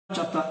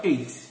chapter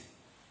 8.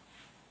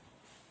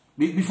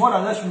 Before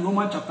that, let's read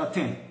Romans chapter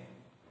 10,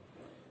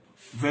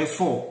 verse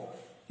 4.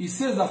 He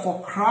says that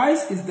for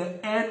Christ is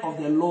the end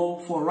of the law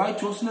for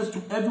righteousness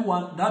to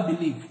everyone that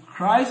believes.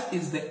 Christ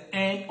is the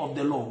end of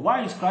the law.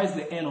 Why is Christ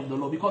the end of the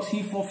law? Because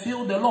he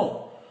fulfilled the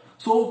law.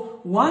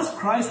 So once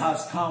Christ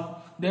has come,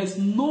 there's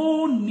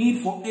no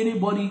need for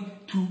anybody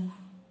to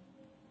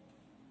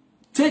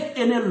take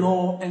any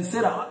law and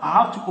say that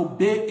I have to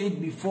obey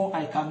it before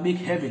I can make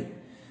heaven.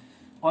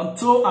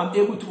 Until I'm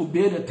able to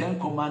obey the 10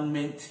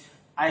 commandments,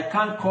 I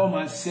can't call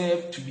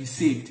myself to be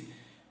saved.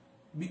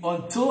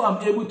 Until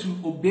I'm able to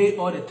obey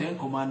all the 10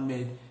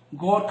 commandments,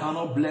 God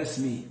cannot bless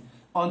me.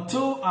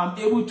 Until I'm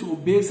able to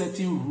obey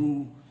certain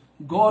rules,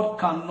 God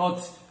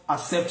cannot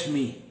accept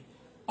me.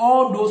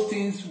 All those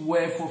things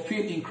were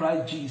fulfilled in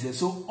Christ Jesus.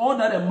 So all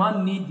that a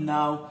man needs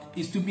now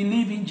is to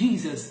believe in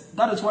Jesus.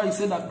 That is why he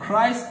said that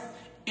Christ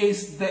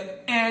is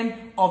the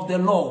end of the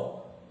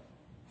law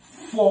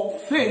for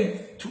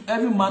faith to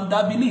every man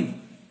that believes.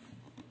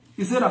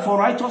 He said that for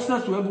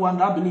righteousness to everyone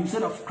that believes. He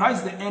said that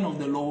Christ is the end of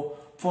the law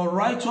for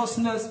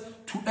righteousness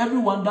to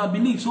everyone that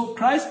believes. So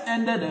Christ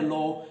ended the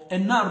law,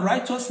 and now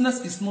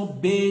righteousness is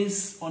not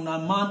based on a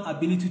man's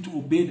ability to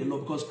obey the law,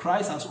 because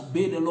Christ has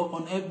obeyed the law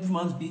on every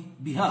man's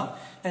behalf.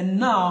 And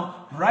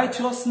now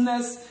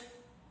righteousness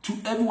to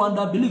everyone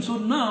that believes. So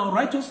now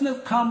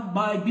righteousness comes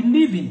by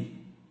believing.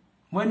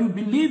 When you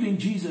believe in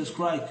Jesus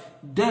Christ,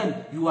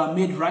 then you are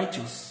made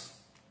righteous.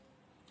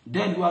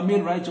 Then you are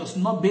made righteous,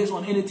 not based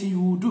on anything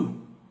you will do.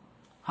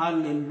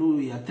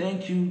 Hallelujah.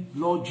 Thank you,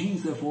 Lord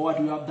Jesus, for what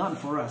you have done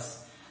for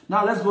us.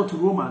 Now let's go to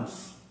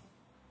Romans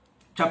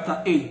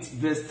chapter 8,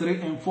 verse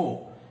 3 and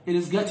 4. It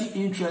is getting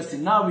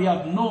interesting. Now we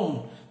have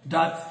known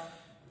that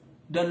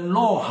the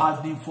law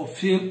has been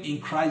fulfilled in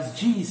Christ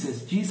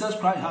Jesus. Jesus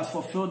Christ has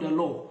fulfilled the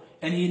law,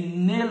 and he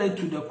nailed it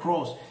to the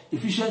cross.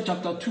 Ephesians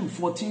chapter 2,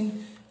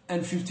 14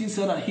 and 15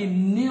 said that he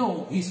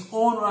nailed his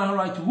own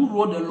right. Who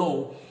wrote the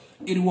law?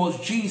 It was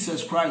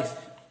Jesus Christ,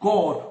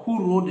 God,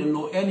 who wrote the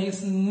law, and he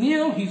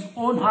nailed his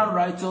own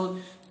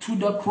handwriting to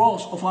the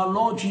cross of our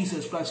Lord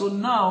Jesus Christ. So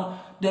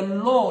now the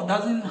law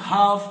doesn't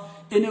have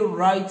any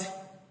right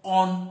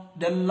on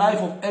the life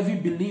of every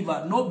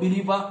believer. No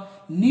believer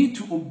need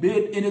to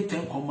obey any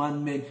 10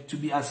 commandments to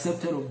be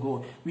accepted of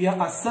God. We are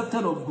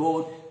accepted of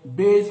God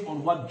based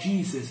on what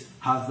Jesus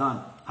has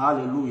done.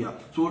 Hallelujah.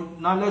 So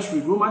now let's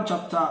read Romans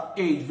chapter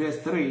 8, verse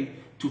 3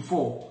 to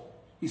 4.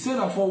 He said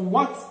that for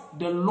what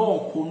the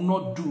law could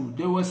not do,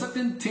 there were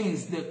certain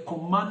things the 10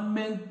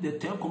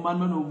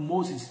 commandments of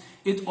Moses,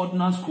 8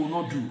 ordinances could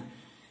not do.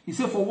 He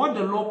said, for what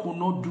the law could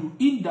not do,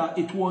 in that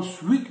it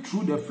was weak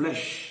through the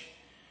flesh,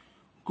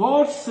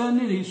 God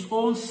sending his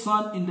own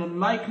Son in the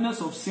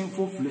likeness of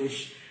sinful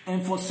flesh,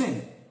 and for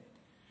sin,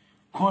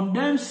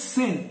 condemned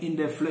sin in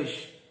the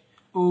flesh.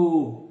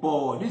 Oh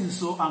boy, this is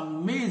so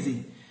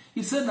amazing.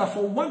 He said that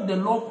for what the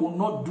law could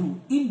not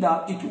do, in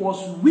that it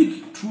was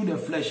weak through the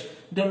flesh.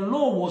 The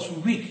law was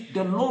weak.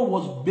 The law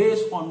was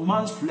based on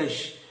man's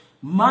flesh,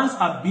 man's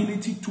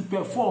ability to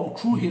perform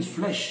through his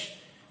flesh.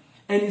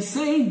 And he's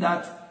saying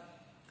that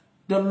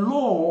the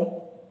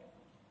law,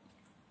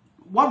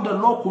 what the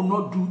law could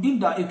not do, in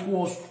that it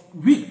was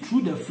weak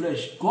through the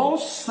flesh, God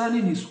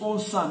sending his own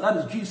Son, that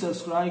is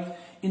Jesus Christ,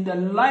 in the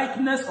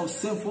likeness of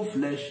sinful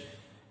flesh,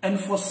 and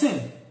for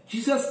sin.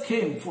 Jesus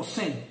came for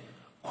sin.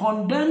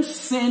 Condemned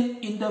sin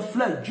in the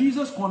flesh.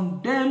 Jesus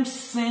condemned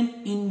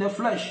sin in the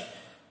flesh,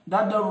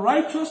 that the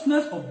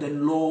righteousness of the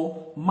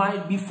law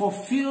might be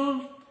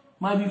fulfilled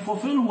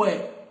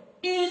where?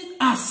 In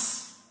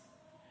us.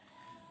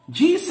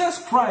 Jesus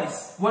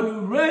Christ, when we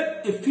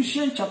read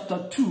Ephesians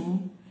chapter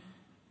 2,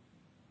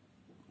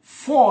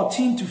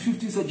 14 to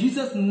 15, said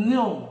Jesus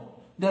nailed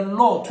the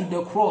law to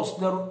the cross,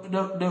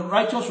 the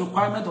righteous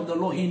requirement of the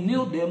law. He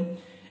nailed them.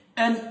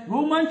 And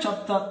Romans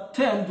chapter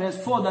 10,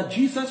 verse 4, that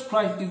Jesus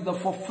Christ is the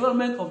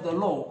fulfillment of the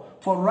law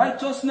for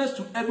righteousness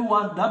to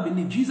everyone that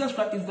believes. Jesus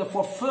Christ is the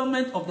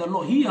fulfillment of the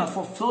law. He has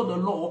fulfilled the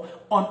law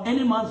on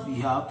any man's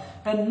behalf.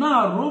 And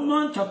now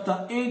Romans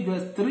chapter 8,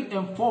 verse 3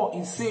 and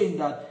 4 is saying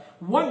that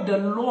what the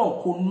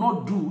law could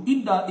not do,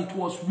 in that it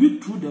was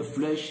weak through the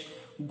flesh,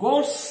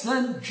 God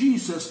sent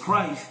Jesus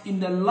Christ in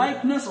the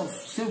likeness of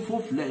sinful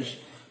flesh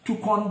to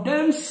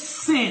condemn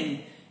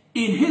sin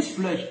in his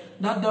flesh,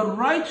 that the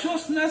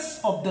righteousness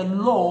of the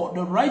law,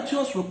 the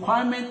righteous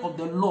requirement of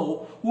the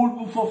law,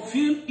 will be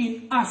fulfilled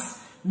in us.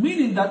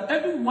 Meaning that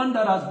everyone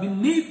that has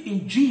believed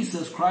in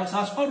Jesus Christ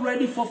has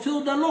already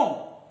fulfilled the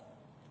law.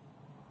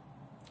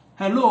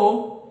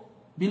 Hello,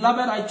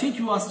 beloved, I think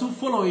you are still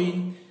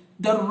following.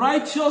 The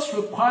righteous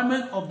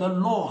requirement of the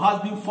law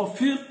has been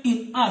fulfilled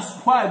in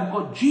us. Why?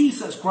 Because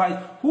Jesus Christ,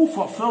 who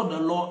fulfilled the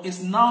law,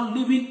 is now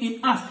living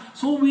in us.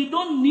 So we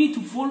don't need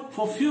to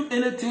fulfill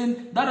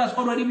anything that has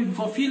already been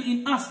fulfilled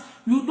in us.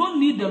 You don't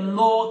need the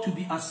law to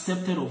be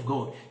accepted of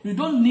God. You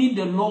don't need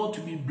the law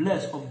to be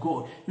blessed of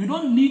God. You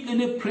don't need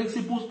any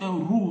principles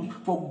and rules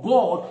for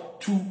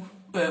God to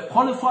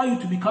qualify you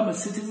to become a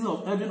citizen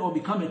of heaven or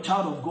become a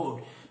child of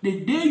God.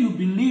 The day you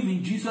believe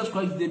in Jesus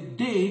Christ, the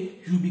day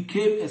you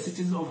became a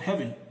citizen of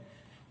heaven.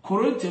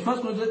 Corinthians,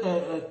 1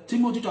 Corinthians,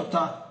 Timothy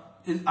chapter,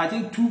 I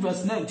think 2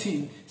 verse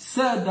 19,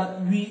 said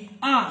that we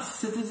are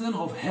citizens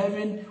of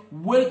heaven,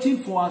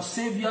 waiting for our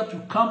Savior to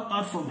come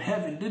out from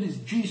heaven. That is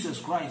Jesus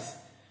Christ.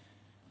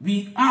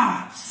 We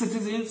are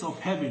citizens of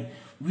heaven.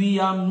 We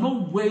are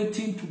not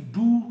waiting to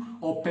do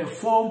or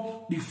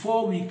perform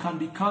before we can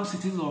become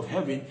citizens of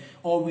heaven,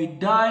 or we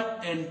die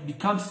and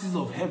become citizens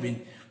of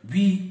heaven.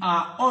 We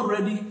are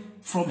already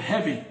from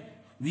heaven.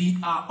 We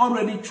are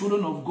already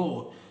children of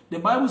God. The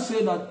Bible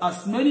says that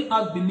as many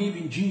as believe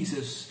in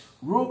Jesus,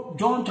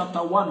 John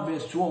chapter 1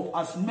 verse 12,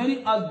 as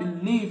many as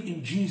believe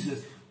in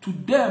Jesus, to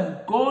them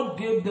God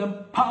gave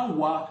them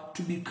power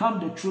to become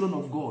the children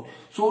of God.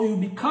 So you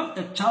become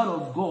a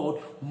child of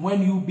God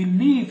when you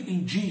believe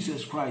in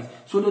Jesus Christ.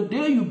 So the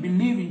day you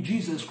believe in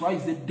Jesus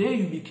Christ, the day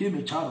you became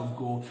a child of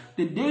God.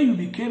 The day you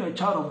became a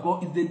child of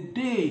God is the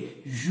day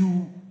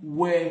you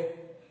were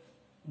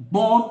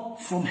born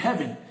from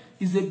heaven.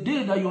 Is the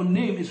day that your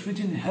name is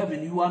written in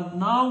heaven. You are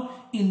now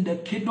in the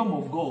kingdom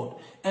of God.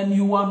 And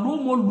you are no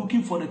more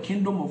looking for the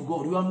kingdom of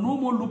God. You are no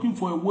more looking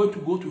for a way to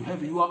go to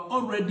heaven. You are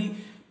already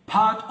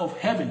part of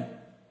heaven.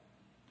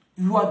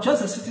 You are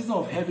just a citizen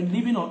of heaven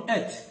living on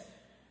earth.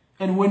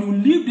 And when you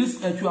leave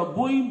this earth, you are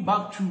going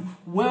back to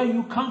where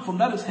you come from.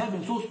 That is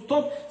heaven. So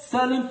stop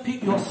telling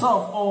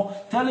yourself or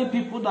telling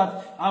people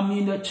that I'm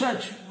in the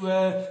church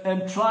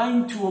and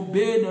trying to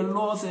obey the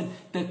laws and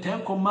the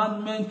 10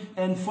 commandments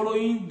and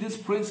following this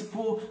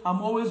principle.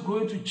 I'm always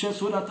going to church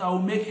so that I will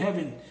make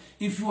heaven.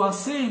 If you are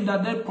saying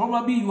that, then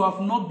probably you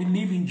have not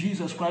believed in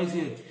Jesus Christ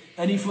yet.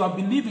 And if you have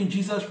believed in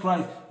Jesus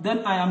Christ, then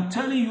I am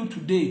telling you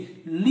today,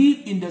 live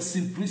in the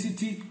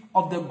simplicity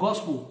of the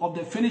gospel, of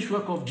the finished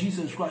work of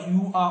Jesus Christ.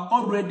 You are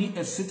already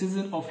a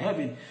citizen of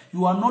heaven.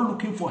 You are not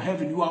looking for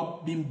heaven. You are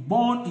being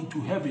born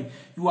into heaven.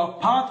 You are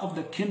part of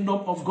the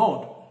kingdom of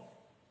God.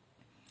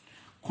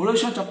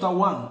 Colossians chapter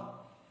 1,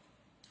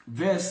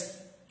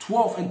 verse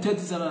 12 and 13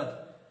 said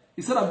that.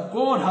 He said that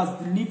God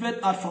has delivered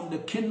us from the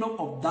kingdom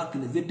of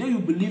darkness. The day you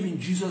believe in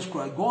Jesus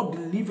Christ, God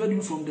delivered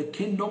you from the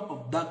kingdom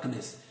of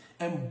darkness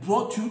and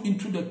brought you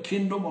into the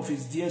kingdom of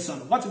his dear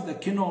son. What is the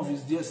kingdom of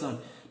his dear son?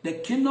 The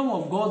kingdom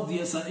of God's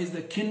dear son is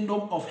the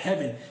kingdom of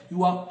heaven.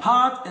 You are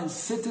part and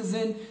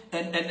citizen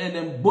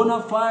and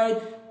bona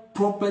fide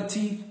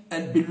property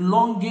and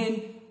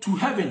belonging to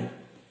heaven.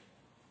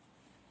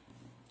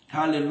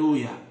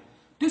 Hallelujah.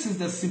 This is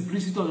the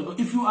simplicity of the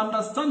gospel. If you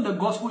understand the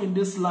gospel in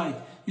this light,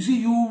 you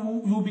see,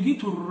 you begin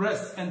to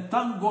rest and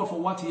thank God for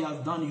what he has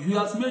done. He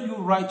has made you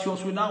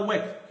righteous without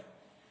work.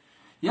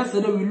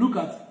 Yesterday we looked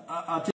at